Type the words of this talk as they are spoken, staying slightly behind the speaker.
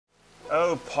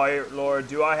Oh, pirate lord,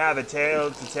 do I have a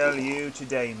tale to tell you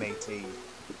today, matey?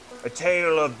 A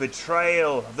tale of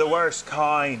betrayal of the worst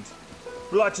kind.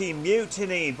 Bloody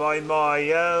mutiny by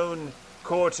my own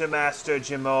quartermaster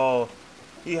Jamal.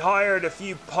 He hired a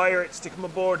few pirates to come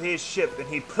aboard his ship and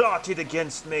he plotted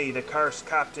against me, the cursed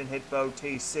captain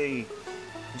HitboTC.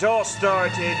 It all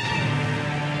started...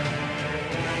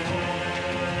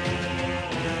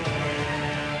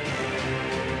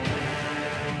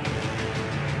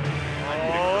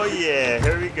 Oh yeah,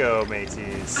 here we go,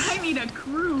 mateys. I need a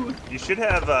crew. You should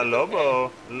have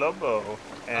Lobo,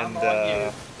 and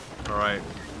Alright,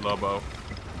 Lobo.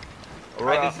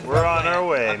 We're on our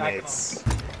way, mates.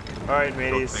 Alright,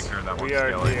 mateys, we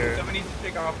are here. Somebody needs to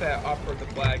take off that offer the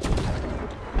flag.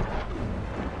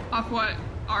 Off what?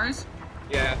 Ours?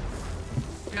 Yeah.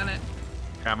 Got it.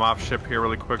 I'm off ship here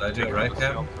really quick. Did I do it right,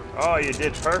 Cap? Oh, you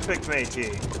did perfect,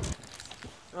 matey.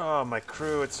 Oh, my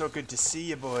crew, it's so good to see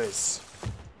you boys.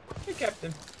 Hey,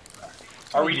 Captain.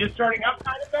 Are we just starting up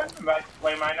kind of then?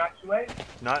 Am I not too late?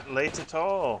 Not late at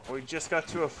all. We just got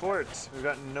to a fort. We've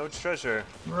got no treasure.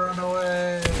 Run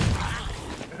away!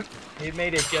 You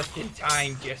made it just in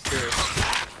time, Jester.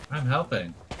 I'm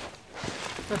helping.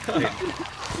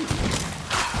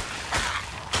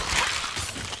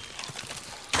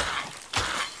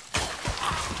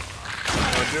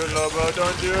 Don't do it, Lobo.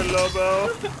 Don't do it, Lobo.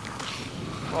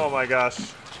 Oh my gosh.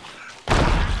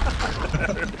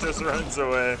 It just runs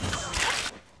away.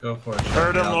 Go for it.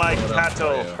 Herd them I'll like pull it up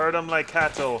cattle. for you. Herd them like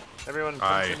cattle. Everyone come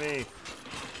Aye. to me.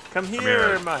 Come here,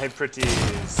 here. my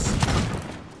pretties.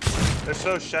 They're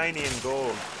so shiny and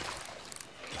gold.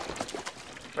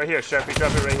 Right here, Sharpie.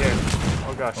 Drop it right here.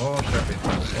 Oh gosh. Oh, Sharpie.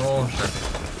 Oh, Sharpie.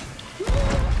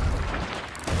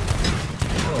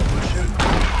 Oh, shoot.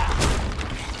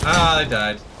 Ah, I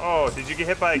died. Oh, did you get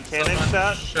hit by a cannon Someone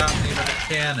shot? shot me with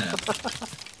a cannon.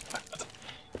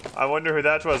 I wonder who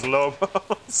that was, Lobo.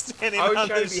 Standing I was on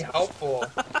trying to this. be helpful.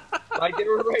 Like, they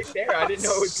were right there. I didn't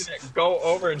know it was gonna go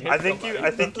over and hit I think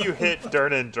you hit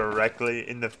Durnan directly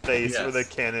in the face Yes. with a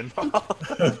cannonball.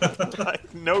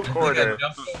 Like no I think quarter. I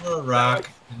jumped over a rock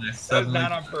and I That was suddenly...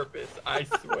 not on purpose. I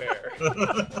swear.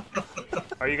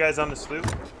 Are you guys on the sloop?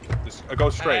 Just go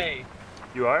straight. Hey,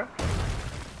 You are?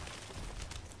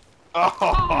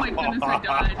 Oh my goodness, I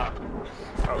died.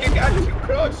 you got too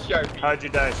close, Sharpie. How'd you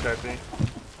die, Sharpie?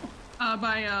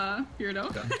 By Beardo.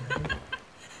 What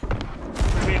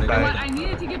do you mean But by- I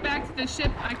needed to get back to the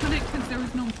ship. I couldn't because there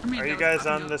was no mermaid. Are you guys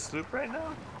on the sloop right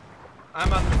now?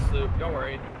 I'm on the sloop. Don't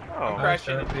worry. Oh. I'm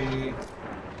crashing. Sharpie.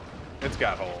 It's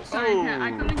got holes. Sorry,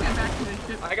 I couldn't get back to the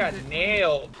ship. I got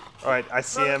nailed. Alright, I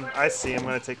see him. I see him. I'm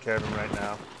gonna take care of him right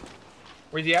now.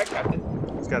 Where's he at, Captain?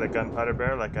 He's got a gunpowder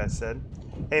barrel, like I said.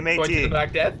 Hey, Going to the matey.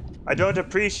 Black Death? I don't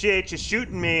appreciate you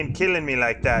shooting me and killing me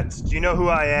like that. Do you know who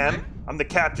I am? I'm the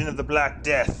captain of the Black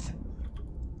Death.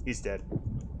 He's dead.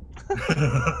 Alright,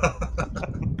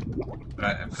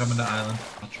 I'm coming to island.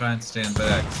 I'll try and stand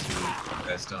back so you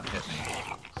guys don't hit me.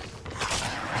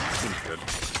 Seems good.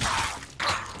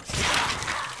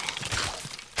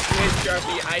 You hit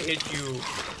Sharpie, I hit you.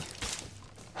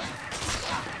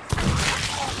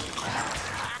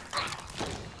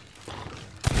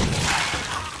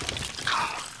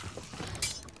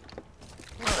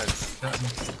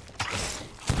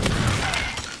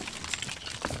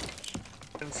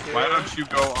 Why don't you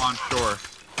go on shore?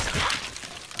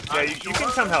 Yeah, you can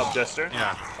come help, Jester.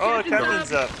 Yeah, Oh,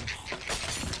 Captain's up.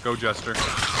 go Jester.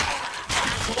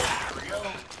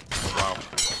 Wow.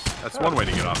 That's one way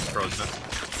to get off the crow's nest.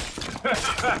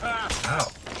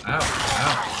 Ow. Ow.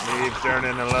 Ow. Leave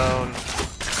Durnan alone.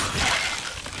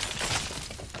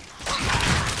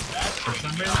 For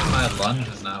some reason my lunge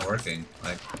is not working.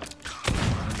 Like,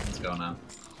 what's going on?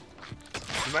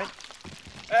 You might.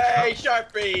 Hey,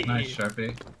 Sharpie! Nice,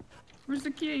 Sharpie. Where's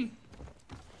the key?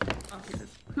 Oh, here it is.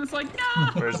 It's like, no!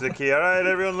 Where's the key? Alright,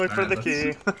 everyone look for the Alright,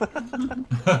 key.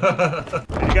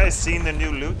 Have you guys seen the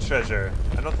new loot treasure?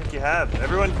 I don't think you have.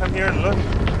 Everyone come here and look.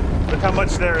 Look how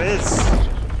much there is.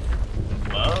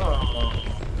 Oh.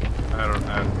 I don't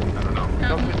know.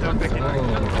 Don't pick it.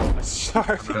 Oh,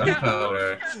 Sharpie.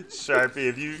 gunpowder. Sharpie,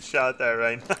 if you shot that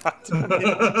right now.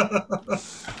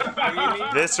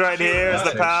 This right Shoot. here is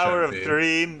the Nice, power of Sharpie.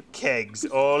 3 kegs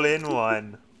all in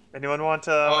one. Anyone want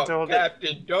to hold it?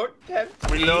 Captain, don't tempt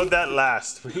me. We load that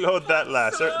last. We load that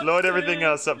last. So Load everything sick.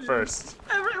 else up first.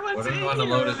 Everyone's What do you in want to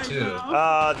here load it right to?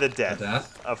 now. The death. The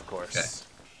death? Of course.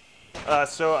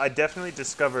 So I definitely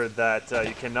discovered that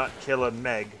you cannot kill a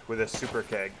Meg with a super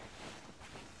keg.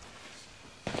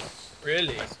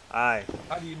 Really? Aye.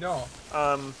 How do you know?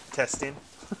 Testing.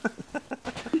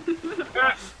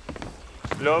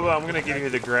 Lobo, I'm gonna give you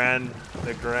the grand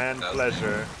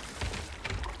pleasure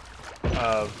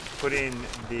of putting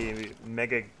the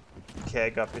mega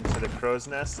keg up into the crow's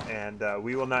nest, and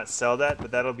we will not sell that,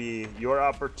 but that'll be your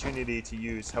opportunity to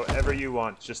use however you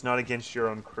want, just not against your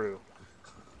own crew.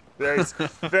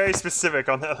 Very specific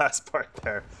on that last part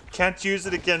there. Can't use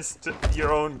it against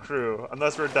your own crew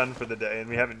unless we're done for the day and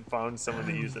we haven't found someone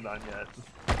to use it on yet.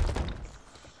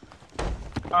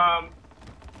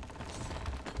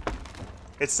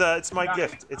 It's my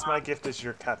gift. It's my gift as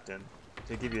your captain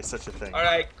to give you such a thing. All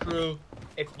right, crew.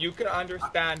 If you can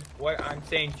understand what I'm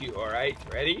saying to you, all right?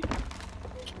 Ready?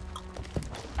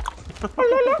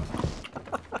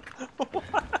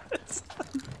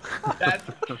 That's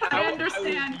I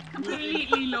understand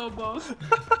completely, Lobo.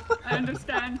 I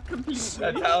understand completely.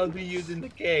 That's how I'll be using the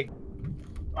keg.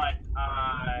 But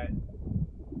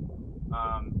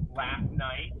last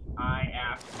night I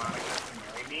asked Monica to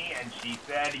marry me, and she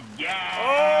said yes.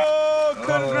 Oh,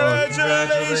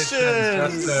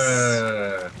 congratulations!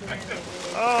 Jester.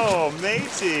 Oh,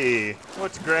 matey,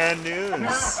 what's grand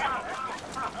news?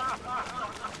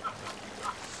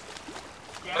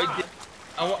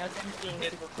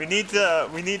 We need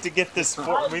to get this.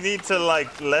 We need to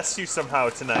like bless you somehow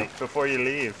tonight before you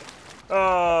leave.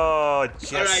 Oh,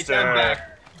 Jester. All right, I'm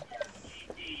back.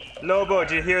 Lobo,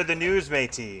 did you hear the news,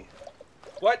 matey?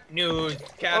 What news,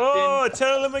 Captain? Oh,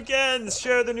 tell them again.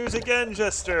 Share the news again,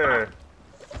 Jester.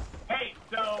 Hey,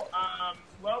 so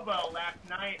Lobo, last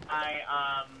night I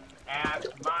asked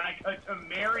Monica to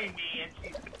marry me, and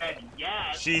she said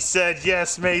yes. She said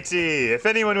yes, matey. If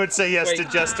anyone would say yes to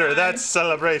Jester, that's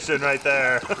celebration right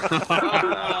there. Oh,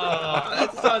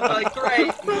 that sounds like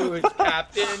great news,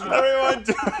 Captain. Everyone,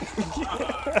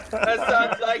 That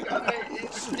sounds like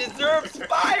it deserves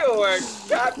fireworks,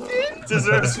 Captain.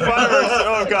 deserves fireworks.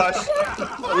 Oh gosh,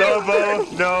 Lobo,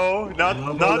 no, not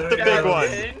the big one,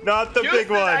 not the big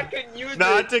one,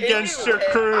 not against your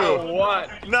crew,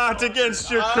 not against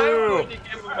your crew.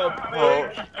 Oh,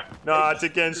 not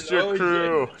against your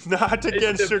crew, not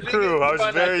against your crew. I was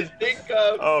very.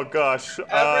 Oh gosh.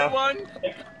 Everyone.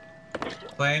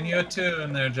 Playing you a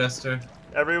tune there, Jester.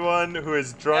 Everyone who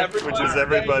is drunk, which is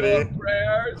everybody.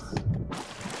 Prayers.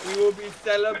 We will be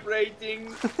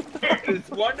celebrating this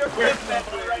wonderful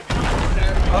memory.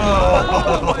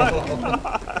 Oh!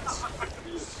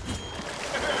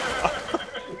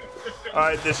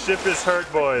 Alright, the ship is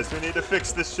hurt, boys. We need to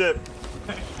fix the ship.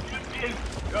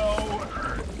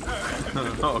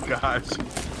 Oh gosh.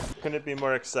 Couldn't be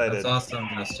more excited. That's awesome,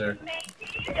 Jester.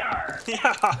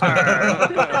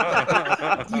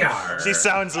 She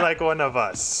sounds like one of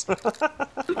us.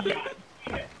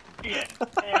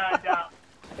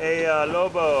 Hey,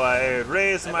 Lobo, I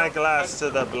raise my glass to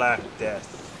the Black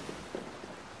Death.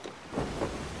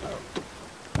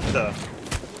 The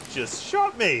just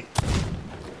shot me.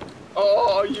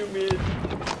 Oh, you mean?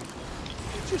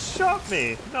 You just shot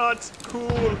me. Not cool.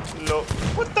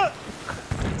 What the?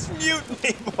 It's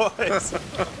mutiny, boys.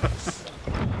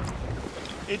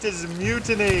 It is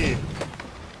mutiny.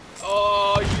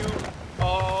 Oh,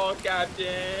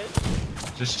 Captain.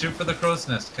 Just shoot for the crow's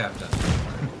nest, Captain.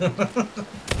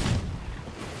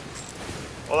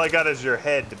 All I got is your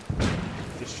head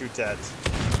to shoot at.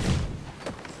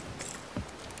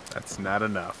 That's not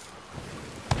enough.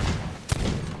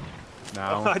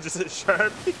 Now. I just hit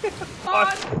Sharpie.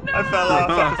 Oh, no. I fell off.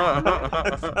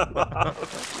 I fell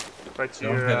off. Right to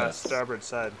Don't hit your us. starboard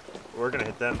side. We're gonna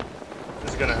hit them.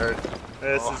 This is gonna hurt.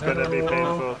 This is gonna be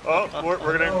painful. Oh,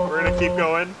 we're gonna keep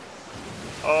going.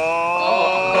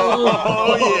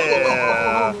 Oh,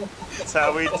 yeah. That's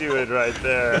how we do it right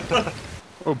there.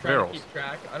 Oh, barrels. Keep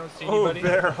track. I don't see Oh, anybody.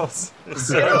 barrels.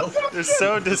 They're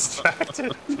so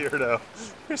distracted, Beardo.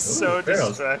 They're so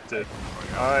distracted.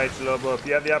 Alright, Lobo, if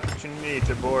you have the opportunity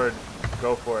to board,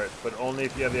 go for it. But only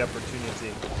if you have the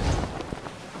opportunity.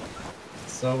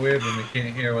 It's so weird when we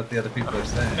can't hear what the other people are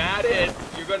saying. Mattis,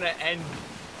 you're gonna end.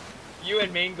 You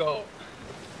and Mango.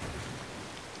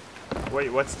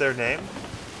 Wait, what's their name?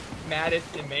 Mattis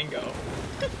and Mango.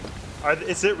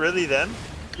 Is it really them?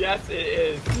 Yes, it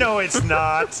is. No, it's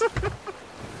not.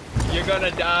 You're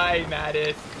gonna die,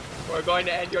 Mattis. We're going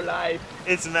to end your life.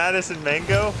 It's Madison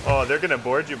Mango? Oh, they're gonna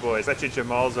board you boys. Actually,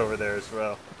 Jamal's over there as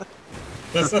well.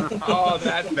 Oh,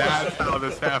 that's how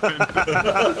this happened.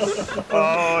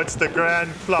 Oh, it's the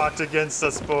grand plot against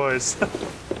us boys.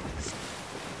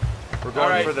 We're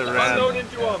going for the ram. Unload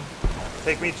into him.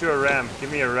 Take me to a ram.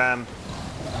 Give me a ram.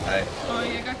 Right. Oh,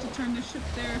 yeah, I got to turn the ship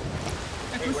there.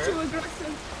 That was too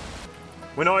aggressive.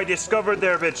 When I discovered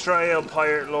their betrayal,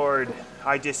 Pirate Lord,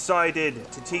 I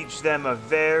decided to teach them a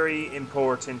very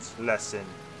important lesson.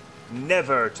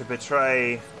 Never to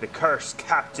betray the cursed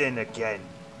captain again.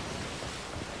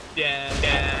 Da,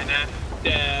 da, da,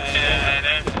 da.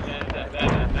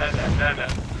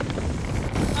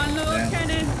 Unload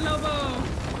cannons, Lobo.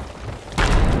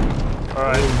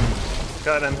 Alright.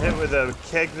 Got him hit with a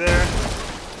keg there.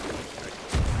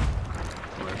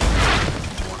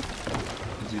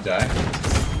 Did you die?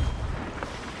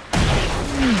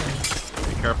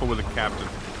 Be careful with the captain.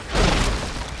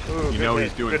 Ooh, You know good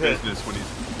he's hit, doing good hit. business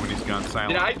when he's gone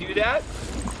silent. Did I do that?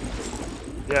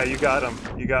 Yeah, you got him.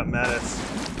 You got Mattis.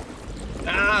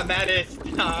 Ah, Mattis.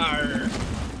 Arr.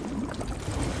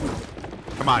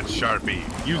 Come on, Sharpie.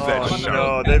 Use that Oh Sharpie.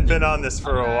 no, they've been on this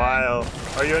for a while.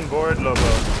 Are you on board, Lobo?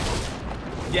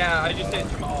 Yeah, I just hit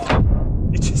Jamal.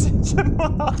 You just hit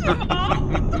Jamal.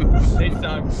 They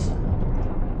suck.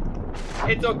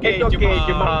 It's okay,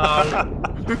 Jamal.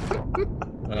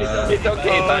 It's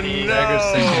okay, Oh, buddy. no. Dagger's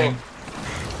sinking.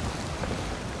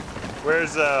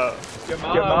 Where's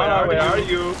Jamal, where are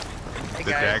you?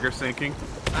 The dagger sinking.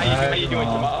 How you doing,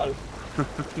 Jamal?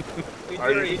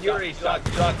 Are you- You already shot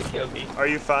to kill me. Are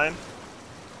you fine?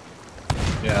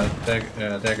 Yeah,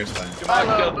 dagger's fine.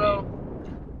 Jamal killed me.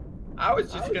 I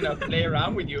was just gonna play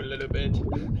around with you a little bit.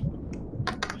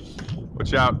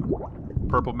 Watch out.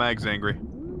 Purple mag's angry.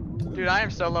 Dude, I am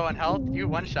so low on health. You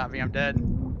one-shot me, I'm dead.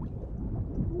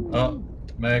 Oh,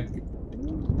 Meg.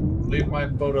 Leave my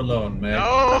boat alone, Meg.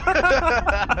 No!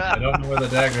 I don't know where the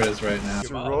dagger is right now. It's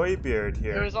Roybeard It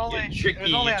here. was only, You tricky, it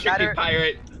was only you a tricky matter.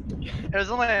 pirate. It was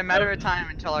only a matter of time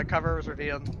until our cover was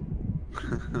revealed.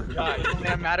 God. It was only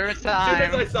a matter of As soon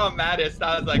as I time. saw Mattis,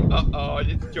 I was like, uh-oh,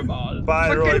 it's Jamal. Bye,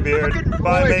 Fucking Roybeard.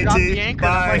 Bye, Roy dropped the matey. anchor,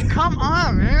 and I'm Bye. like, come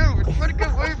on, man, we're trying to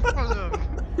get away from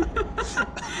them.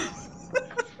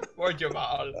 Poor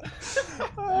Jamal.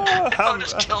 How-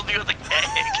 just killed me with a keg.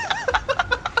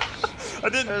 I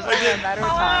didn't. It was I only a didn't. matter of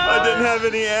time. I didn't have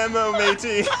any ammo,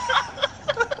 matey.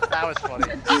 That was funny.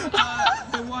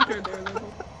 The water there,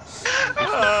 Lobo.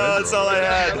 That's all I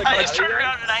had. I just turned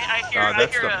around and I hear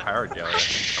That's the a... pirate gallery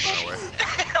coming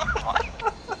our way.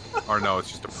 Or no, it's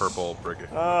just a purple brigade.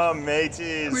 Oh,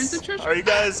 mateys. Where's the treasure? Are you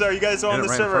guys on Yeah, the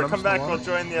right in server? front of Come us, back. the We'll wall.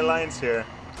 join the alliance here.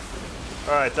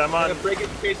 All right, I'm on. The frigate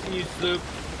facing you, sloop.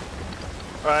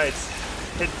 All right,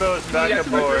 Hitbo's back Yeah,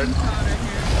 aboard. Gunpowder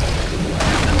here.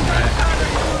 Gunpowder,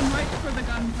 going right for the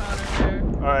gunpowder there.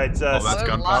 All right, Oh, that's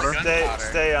gunpowder?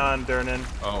 stay on, Durnan.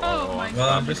 Oh my Well,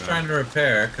 I'm just trying to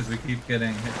repair because we keep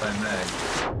getting hit by Meg.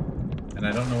 And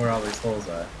I don't know where all these holes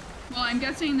are. Well, I'm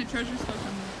guessing the treasure's still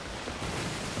coming.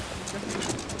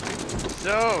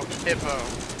 So, Hippo.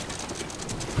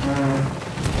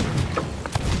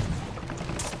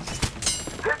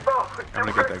 I'm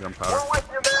gonna get that gunpowder. We're with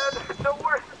you, man. No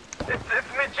worries.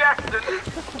 It's me, Jackson.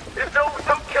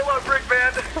 Don't kill our brig,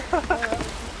 man.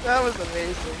 That was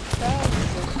amazing. That was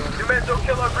so good. You man, don't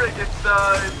kill our brig.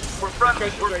 We're friends.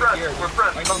 Treasure's We're right friends. here. We're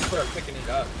friends. My guns are picking it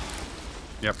up.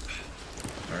 Yep.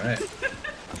 Alright.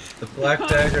 The black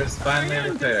dagger is finally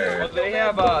Well, repaired. they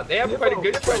have quite a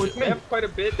good treasure. They have quite a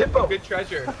bit of good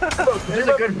treasure. It was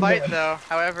a good fight, though.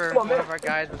 However, one of our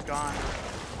guys was gone.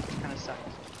 Kind of sucks.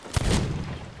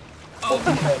 Oh,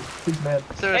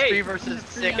 So it's Hey, 3 versus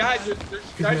 6. Guys, there's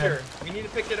treasure. We need to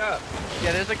pick it up.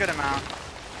 Yeah, there's a good amount.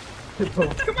 We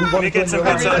need to get some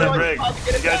hits on the brig.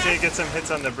 You guys need to get some hits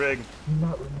on the brig.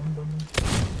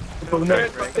 Hippo,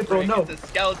 no. It's a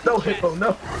skeleton No, chest. Hippo,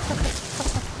 no.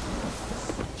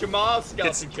 Jamal's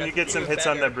skeleton Can you chest get is some even hits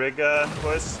on the better. brig,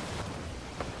 boys?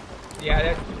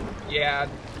 Yeah,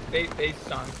 they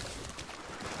sunk.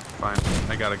 Fine.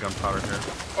 I got a gunpowder here.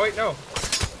 Oh wait, no.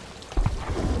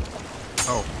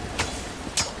 Oh.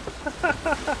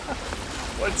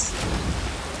 What's...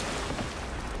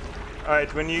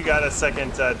 Alright, when you got a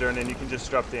second, Durnan, you can just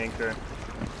drop the anchor.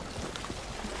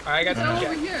 I got so some over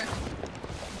check. here.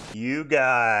 You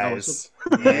guys.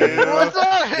 What's You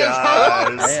up,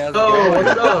 guys. Oh, what's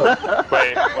up?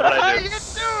 Wait, what did How I you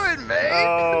do? doing, man?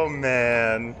 Oh,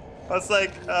 man. That's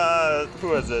like, who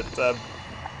was it?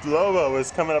 Lobo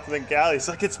was coming up in the galley. He's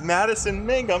like, it's Madison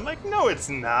Ming. I'm like, no, it's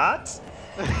not.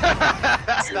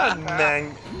 It's not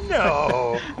Ming.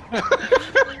 No.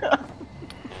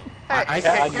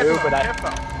 I knew, but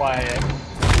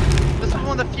This was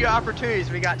one of the few opportunities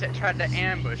we got to try to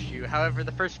ambush you. However,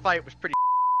 the first fight was pretty.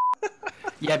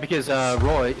 Yeah, because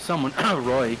Roy hit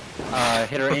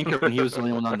our anchor when he was the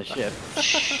only one on the ship.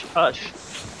 Hush.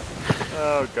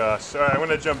 Oh, gosh. All right, I'm going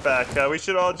to jump back. We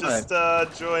should all just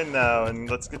join now, and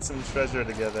let's get some treasure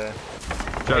together.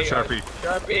 Joe Sharpie.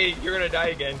 Sharpie, you're gonna die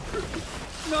again.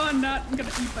 No, I'm not. I'm gonna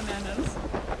eat bananas.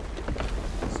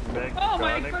 Oh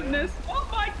my goodness. Oh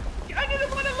my. I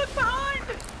didn't want to look behind.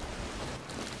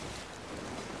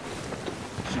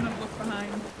 Shouldn't have looked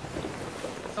behind.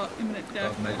 Oh, imminent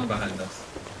death. Oh, Meg's behind us.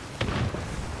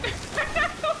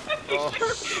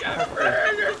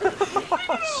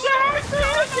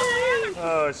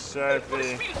 Oh,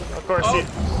 Sharpie. Of course Oh, he...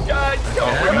 God,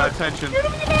 Oh, we go. got attention.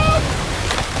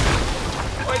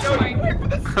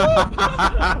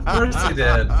 Of course he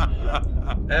did.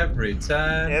 Every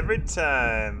time. Every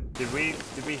time. Did we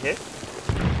hit?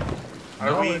 No,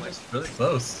 Are we... we're just really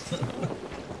close.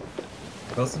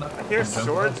 Close enough. I hear to jump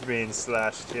swords off. being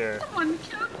slashed here. Someone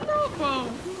killed Lobo.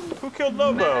 Who killed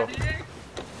Lobo?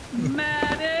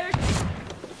 Medic.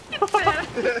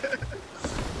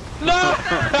 No!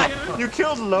 You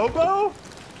killed Lobo?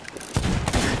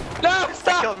 No,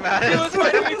 stop! Killed Matt. He was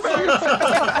fighting me first.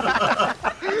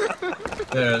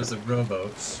 There's a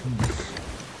rowboat.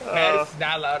 Man, it's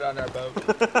not allowed on our boat.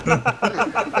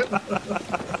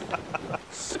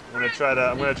 I'm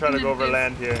gonna try to go over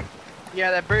land here. Yeah,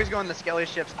 that bird's going to Skelly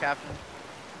ships, Captain.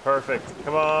 Perfect.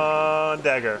 Come on,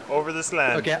 Dagger. Over this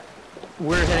land. Okay,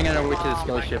 we're heading on our way to the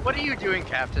Skelly ship. What are you doing,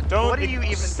 Captain? Don't what are you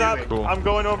even stop. doing? Cool. I'm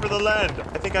going over the land.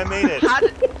 I think I made it.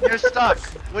 You're stuck.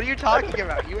 What are you talking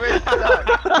about? You were stuck.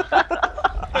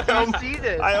 You see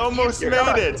this. I almost made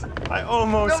it. I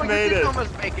almost made you it. didn't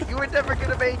almost make it. You were never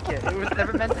gonna make it. It was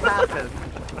never meant to happen.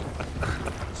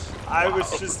 I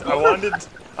was just. I wanted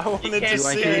You to can't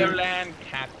see. see your land,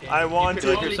 Captain. I wanted.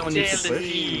 You can only Someone sail needs to the push.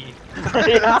 sea.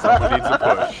 Someone needs a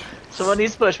push. Someone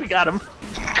needs to push. We got him.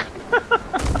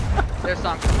 There's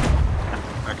some.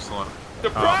 Excellent.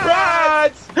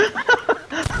 Surprise!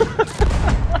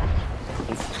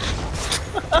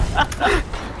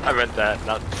 I meant that,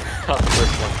 not the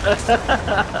first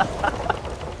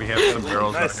one. We have some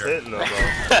girls out Nice here. hit, Lobo.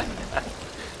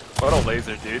 What a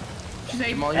laser, dude. She's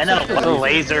a And a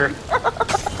laser.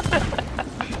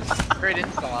 Great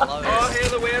install. I love it. Oh, hail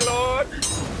the way, Lord!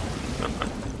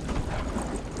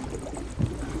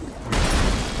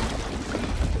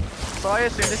 So I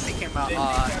assume this became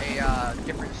a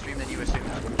different stream than you assumed.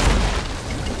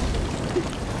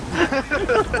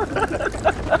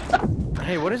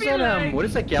 Hey, what is that? What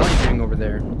is that galley doing over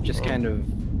there? Just kind of.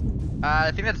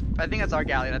 I think that's our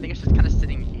galleon. I think it's just kind of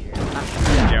sitting here.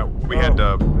 Yeah, we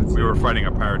were fighting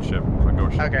a pirate ship, a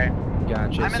ghost ship. Okay.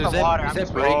 Gotcha. I'm in So the is water, Is I'm that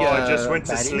just brig, Oh, I just went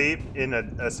to batty? sleep in a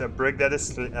brig that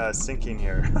is sinking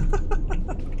here.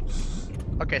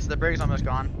 Okay, so the brig's almost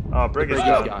gone. Oh, brig is brig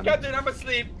is gone. gone. Captain, I'm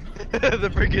asleep. The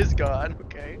brig is gone.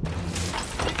 Okay.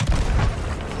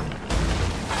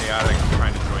 Chaotic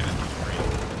trying to join in the stream.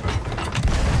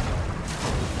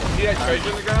 See that treasure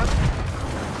in the ground?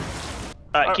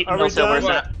 Keep Are no we silvers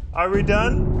done? up. Are we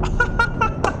done?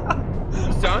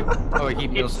 Son? Oh, he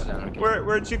meals it down. Okay.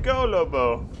 Where'd you go,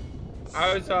 Lobo?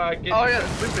 I was getting. Oh yeah, the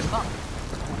sloop is up.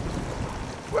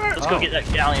 Let's go get that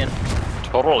galleon.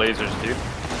 Total lasers, dude.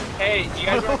 Hey, you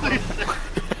guys want to pick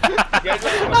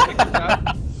this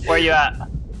up? Where you at?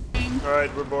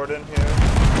 Alright, we're boarding here.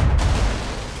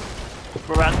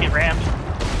 We're about to get rammed.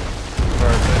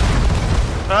 Perfect.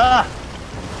 Ah!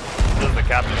 This is the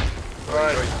captain.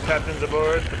 Alright, captain's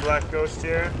aboard, the Black Ghost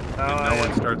here. Now Did I no one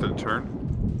am... start the turn?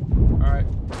 Alright.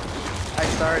 I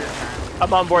started.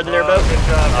 I'm on board the Oh, airboat. good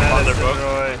job, I'm on their Madison boat.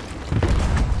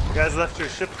 Roy. You guys left your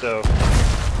ship, though. Is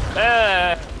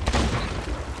that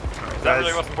Guys-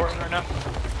 really what's important right now?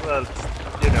 Well,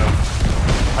 you know.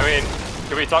 I mean,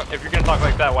 can we talk? If you're gonna talk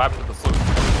like that, what happened to the sloop?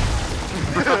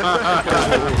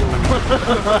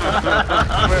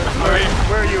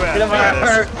 Where are you at,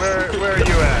 Madison? Where are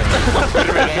you at?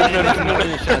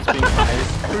 Shots being fired.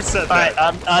 Who said Alright,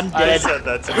 that? I'm I dead. said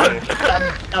that to me.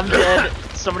 I'm dead.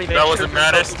 Somebody make That sure wasn't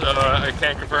Mattis. I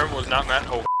can't confirm. Was not Matt.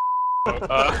 Oh.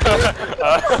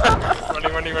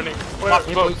 Running. Off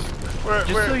the boat.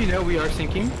 Just so you know, we are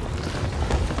sinking.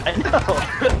 I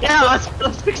know. Yeah,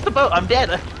 let's fix the boat. I'm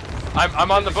dead.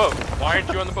 I'm on the boat. Why aren't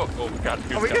you on the boat? Oh god.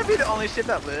 Are we gonna be the only ship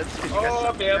that lives? 'Cause you guys Oh,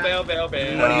 suck bail. No, we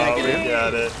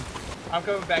got it. I'm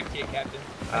coming back to you, Captain.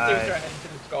 I think we start heading to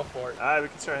the skull fort. Alright, we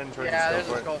can start heading towards Yeah, the there's a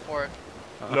skull skull fort.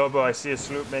 fort. Lobo, I see a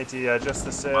sloop, matey. Adjust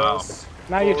the sails.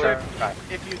 Now you Forward. turn.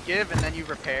 If you give and then you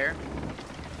repair,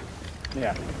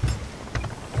 Yeah.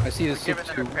 I see this give sloop and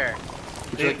then too. repair.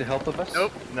 Would you like the help of us?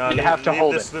 Nope. No, You have to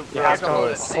hold the it. sloop You close have to to hold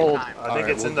it. us. Hold. Time. I think Alright,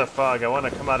 it's in the fog. I want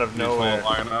to come out of Just hold nowhere. it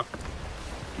long enough.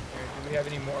 Do we have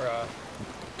any more,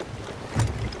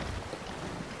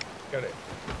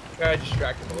 gotta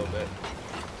distract him a little bit.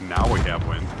 Now we have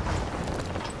wind.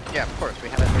 Yeah, of course. We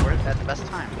have it at the best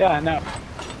time. Yeah, I know.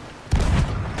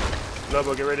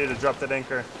 Lobo, get ready to drop that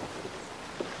anchor.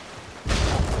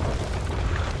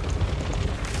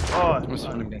 Oh, I'm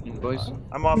swimming back in, boys.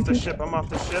 I'm off the ship. I'm off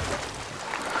the ship.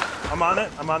 I'm on it.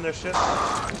 I'm on their ship.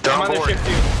 I'm on the ship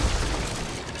too.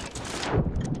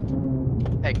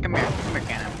 Hey, come here,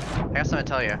 Cannon. I got something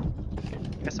to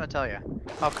tell you.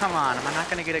 Oh, come on. Am I not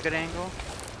gonna get a good angle?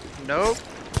 Nope.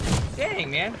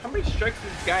 Dang, man. How many strikes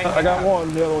does this guy have? I got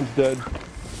one. The other one's dead.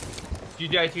 You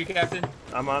die too, Captain?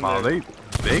 I'm on Wow, there.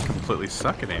 they completely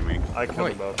suck at aiming. I killed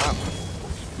them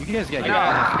both. You guys gotta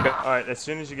get Alright, as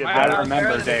soon as you get I back,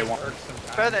 remember day one.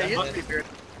 Further, you used to be weird.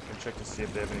 I can check to see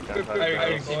if they have any gunpowder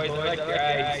Alright, barrels. boys, I like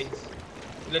guys.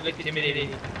 You look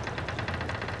intimidating.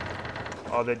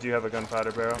 Oh, they do have a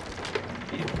gunpowder barrel.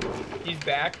 He's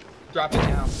back. Drop it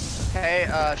down. Hey,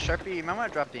 Sharpie, you might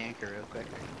want to drop the anchor real quick.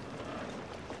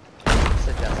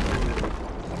 Sit down.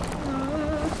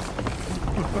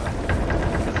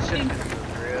 It should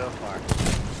move real far.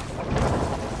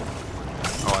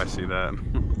 Oh, I see that.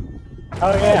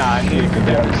 Oh yeah, I knew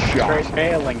there was straight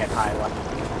failing at high level.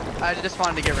 I just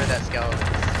wanted to get rid of that skeleton.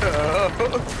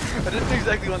 I didn't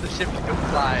exactly want the ship to go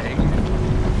flying.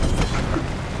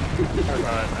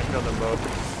 Alright, I killed them both.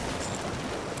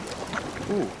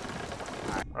 Ooh.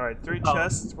 Alright, 3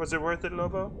 chests. Was it worth it,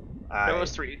 Lobo? There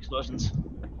was 3 explosions.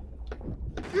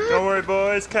 Don't worry,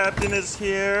 boys. Captain is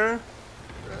here.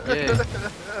 Yeah.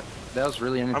 That was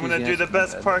really I'm gonna do the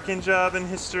best parking job in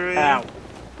history. Ow.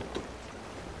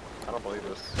 I don't believe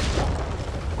this.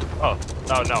 Oh,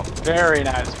 no. Very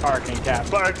nice parking,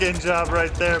 Captain. Parking job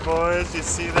right there, boys. You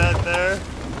see that there?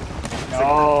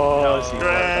 No,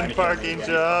 Grand parking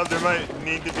job. There might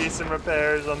need to be some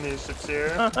repairs on these ships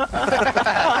here.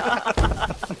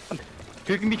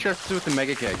 Who can be trusted with the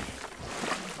mega keg?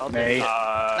 Me.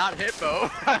 Not Hippo.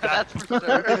 That's for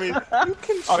sure. You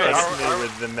can trust me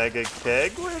with the mega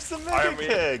keg. Where's the mega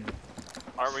keg?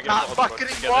 Aren't we Not gonna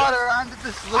bucketing water onto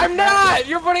this little I'm not!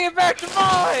 You're putting it back to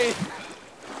mine!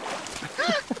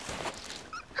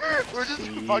 We're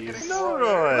just bucketing No, water.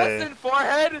 Roy. Listen,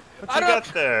 forehead! What you got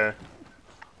there?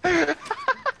 I'm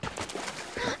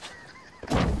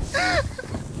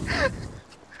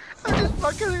just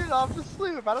bucketing it off the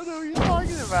sloop. I don't know what you're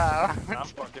talking about.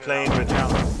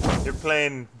 You're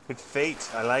playing with fate.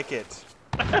 I like it.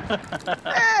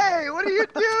 Hey, what are you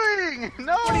doing?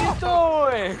 No! What are you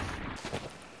doing?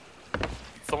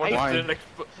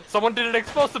 Someone did an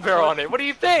explosive barrel on it. What do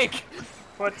you think?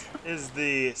 What is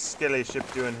the skelly ship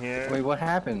doing here? Wait, what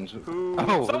happens? Who?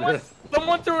 Oh,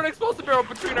 Someone threw an explosive barrel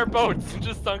between our boats and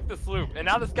just sunk the sloop. And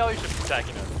now the skelly ship's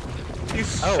attacking us. You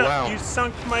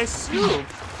sunk my sloop.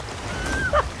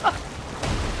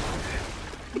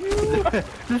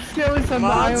 The skelly's on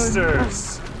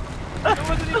Monsters. It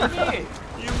wasn't even me.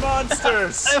 You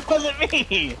monsters. It wasn't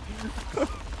me!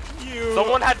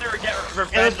 Someone had to get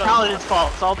revenge. It was Paladin's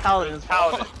fault. It's all Paladin's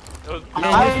fault. He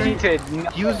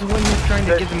was the one who was trying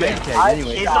to get the mega keg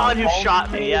anyway. He's the one who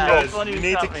shot me, yeah. He's the one who You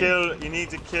need shot to me.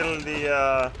 kill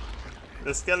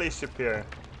the skelly ship here.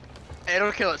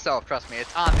 It'll kill itself, trust me.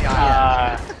 It's on the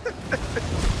island.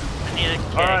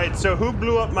 Alright, so who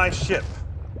blew up my ship?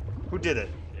 Who did it?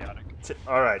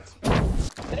 Alright.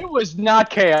 It was not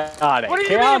chaotic. What do you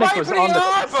Chaotic mean? was Why on putting the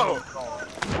it on boat?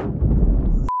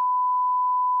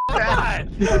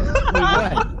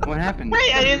 What happened?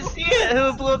 Wait, I didn't see it.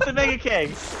 Who blew up the mega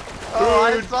keg? Oh,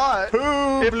 I saw it.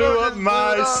 Who blew up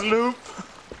my sloop?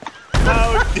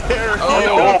 How dare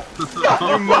you!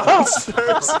 You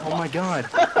monsters! Oh my god.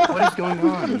 What is going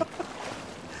on?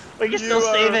 We can still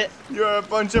save it. You're a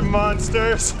bunch of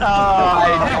monsters! Oh,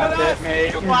 I helped it,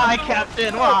 mate. Why,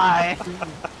 Captain? Why?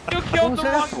 You killed the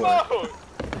wrong boat!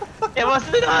 It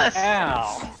wasn't us!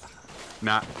 Ow.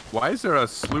 Nah, why is there a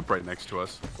sloop right next to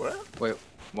us? What? Wait,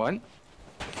 what?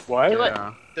 What?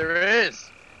 Yeah. There is.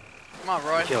 Come on,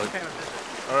 Roy. Kill it.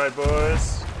 Alright,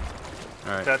 boys.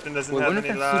 Alright. Captain doesn't Wait, have what if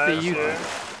any that sloop lives they here.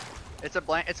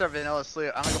 It's a vanilla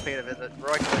sloop. I'm gonna go pay to visit.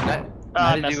 Roy.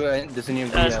 Does any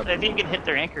of the, if you can hit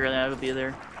their anchor, then I would be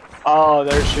there. Oh,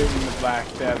 they're shooting the Black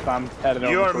Death. I'm headed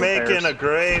over. You are for making repairs. a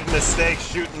grave mistake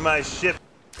shooting my ship.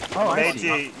 Oh, I see.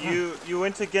 Matey, you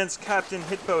went against Captain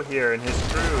Hitbo here and his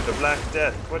crew, the Black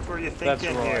Death. What were you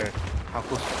thinking right. here? How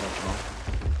close is that,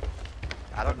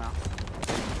 I don't know.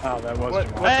 Oh, that was What,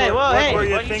 Jamal. what, Hey, were, well, what hey, were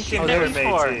you what are you thinking shooting here, at me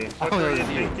for? Matey? What were you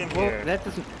thinking well, here? that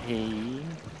doesn't. Hey.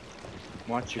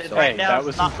 Watch yourself. Hey, now that is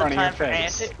was not in front the of your time for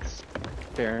face. antics.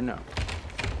 Fair enough.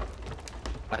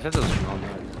 I thought that was wrong,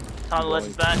 man. Tom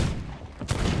left back.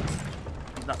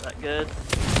 He's not that good.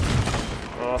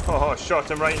 Oh, shot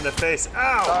him right in the face.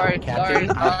 Ow! Sorry, Captain,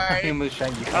 sorry. I almost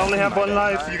shot you. I only have one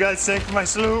life. Sorry. You guys sank my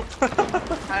sloop.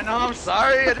 I know, I'm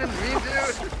sorry. I didn't mean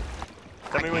to.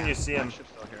 Tell me when you see him.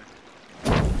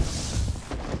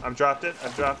 I've dropped it.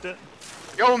 I've dropped it.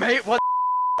 Yo, mate, what?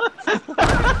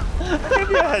 I gave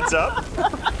you a heads up.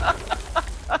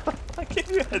 I gave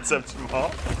you a heads up,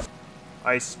 Jamal.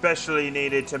 I especially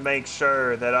needed to make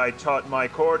sure that I taught my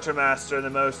quartermaster the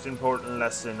most important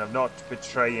lesson of not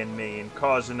betraying me and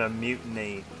causing a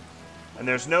mutiny. And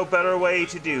there's no better way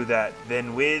to do that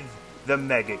than with the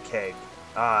mega keg.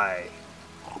 Aye.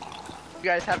 You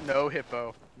guys have no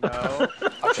hippo. No.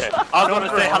 Okay. I was gonna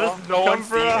say, how does no one Come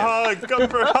for see a him? hug! Come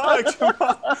for a hug! Come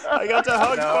on! I got the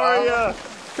hug for you!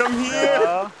 Come here!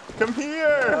 No. Come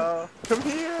here! No. Come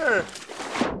here!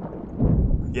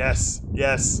 Yes,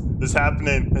 yes, it's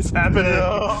happening. It's happening.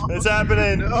 No. It's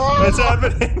happening. No. It's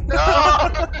happening. No.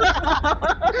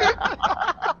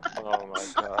 Oh my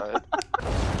god.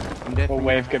 We'll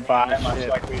wave goodbye, much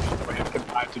like we should wave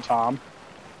goodbye to Tom.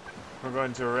 We're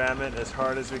going to ram it as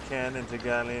hard as we can into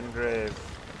Galleon Grave.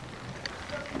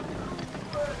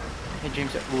 Hey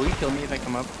James, will you kill me if I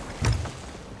come up?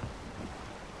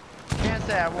 Can't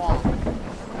say I won't.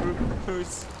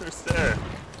 Who's there?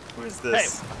 Who is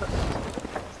this?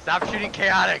 Stop shooting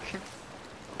chaotic.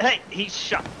 Hey, he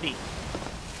shot me.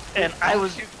 And I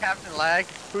was Shoot Captain Lag.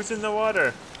 Who's in the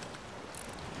water?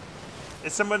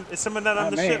 Is someone not on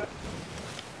the me. ship?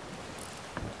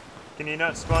 Can you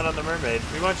not spawn on the mermaid?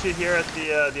 We want you here at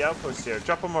the outpost here.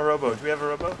 Drop him a rowboat. Do we have a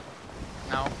rowboat?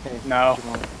 No. No.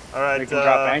 All right. We can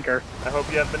drop anchor. I hope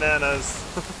you have bananas.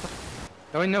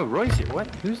 Oh wait, no, Roy's here.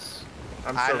 What? Who's?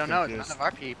 I'm I so don't know. It's confused. none of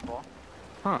our people.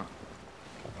 Huh?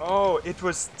 Oh, it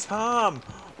was Tom.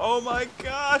 Oh my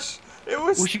gosh. It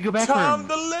was We should go back for Tom him.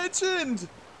 the legend.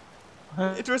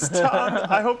 It was Tom.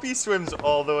 I hope he swims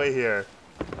all the way here.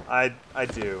 I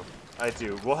do.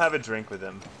 We'll have a drink with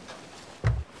him.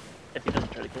 if he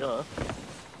doesn't try to kill us.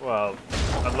 Well,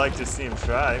 I'd like to see him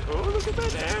try. Oh, look at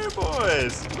that air,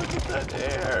 boys. Look at that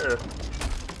air.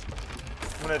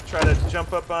 I'm gonna try to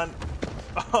jump up on...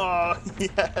 Oh,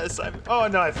 yes. Oh,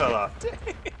 no, I fell off. Dang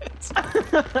it.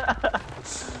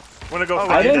 I'm gonna go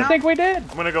find I didn't him. think we did.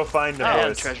 I'm gonna go find him, I had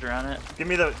boys. treasure on it. Give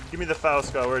me the foul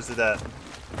skull. Where's it at?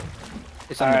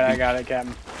 It's on the Alright, I beach. got it,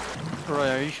 Captain. Roy,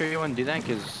 are you sure you want to do that?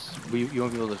 Because you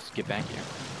won't be able to get back here.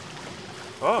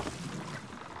 Oh,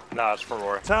 Nah, it's for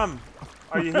Roy. Tom.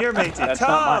 Are you here, matey? That's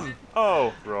not Tom!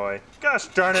 Oh, Roy. Gosh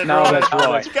darn it, No, Roy. that's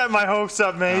Roy. You got my hopes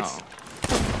up, mate. Oh.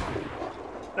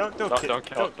 Don't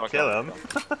Don't kill him.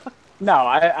 No,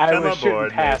 I Come was shooting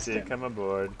aboard, past matey. him. Come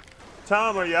aboard.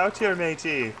 Tom, are you out here,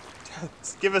 matey?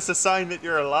 Give us a sign that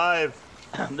you're alive.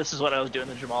 This is what I was doing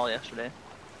to Jamal yesterday.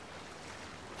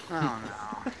 Oh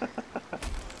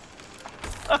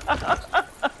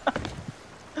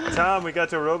no. Tom, we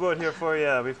got a rowboat here for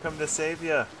you. We've come to save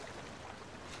you.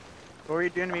 What were you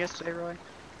doing to me yesterday, Roy?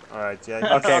 Alright, yeah.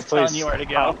 Okay, I was telling please. you where to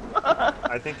go.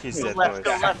 I think he's Go dead, left, boys.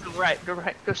 go left, go right, go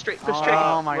right, go straight, go straight.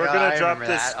 Oh my We're god. gonna I drop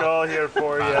remember this that. skull here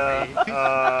for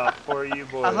you, for you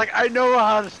boys. I was like, I know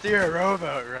how to steer a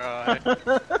rowboat, Roy.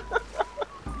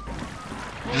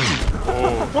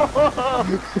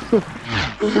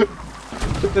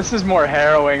 This is more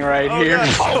harrowing right Oh, here.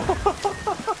 gosh.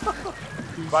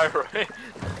 Bye, Roy.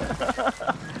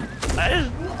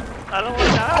 I don't want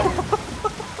to die.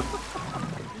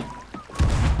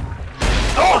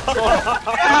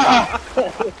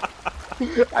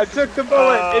 I took the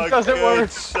bullet. It doesn't good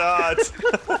work. Shot.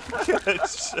 Good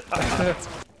shot.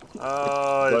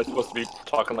 Oh, I was supposed to be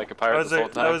talking like a pirate this whole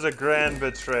time. that was a grand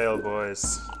betrayal,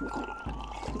 boys.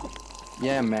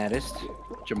 Yeah, maddest.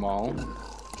 Jamal.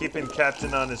 Keeping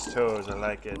Captain on his toes. I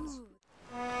like it.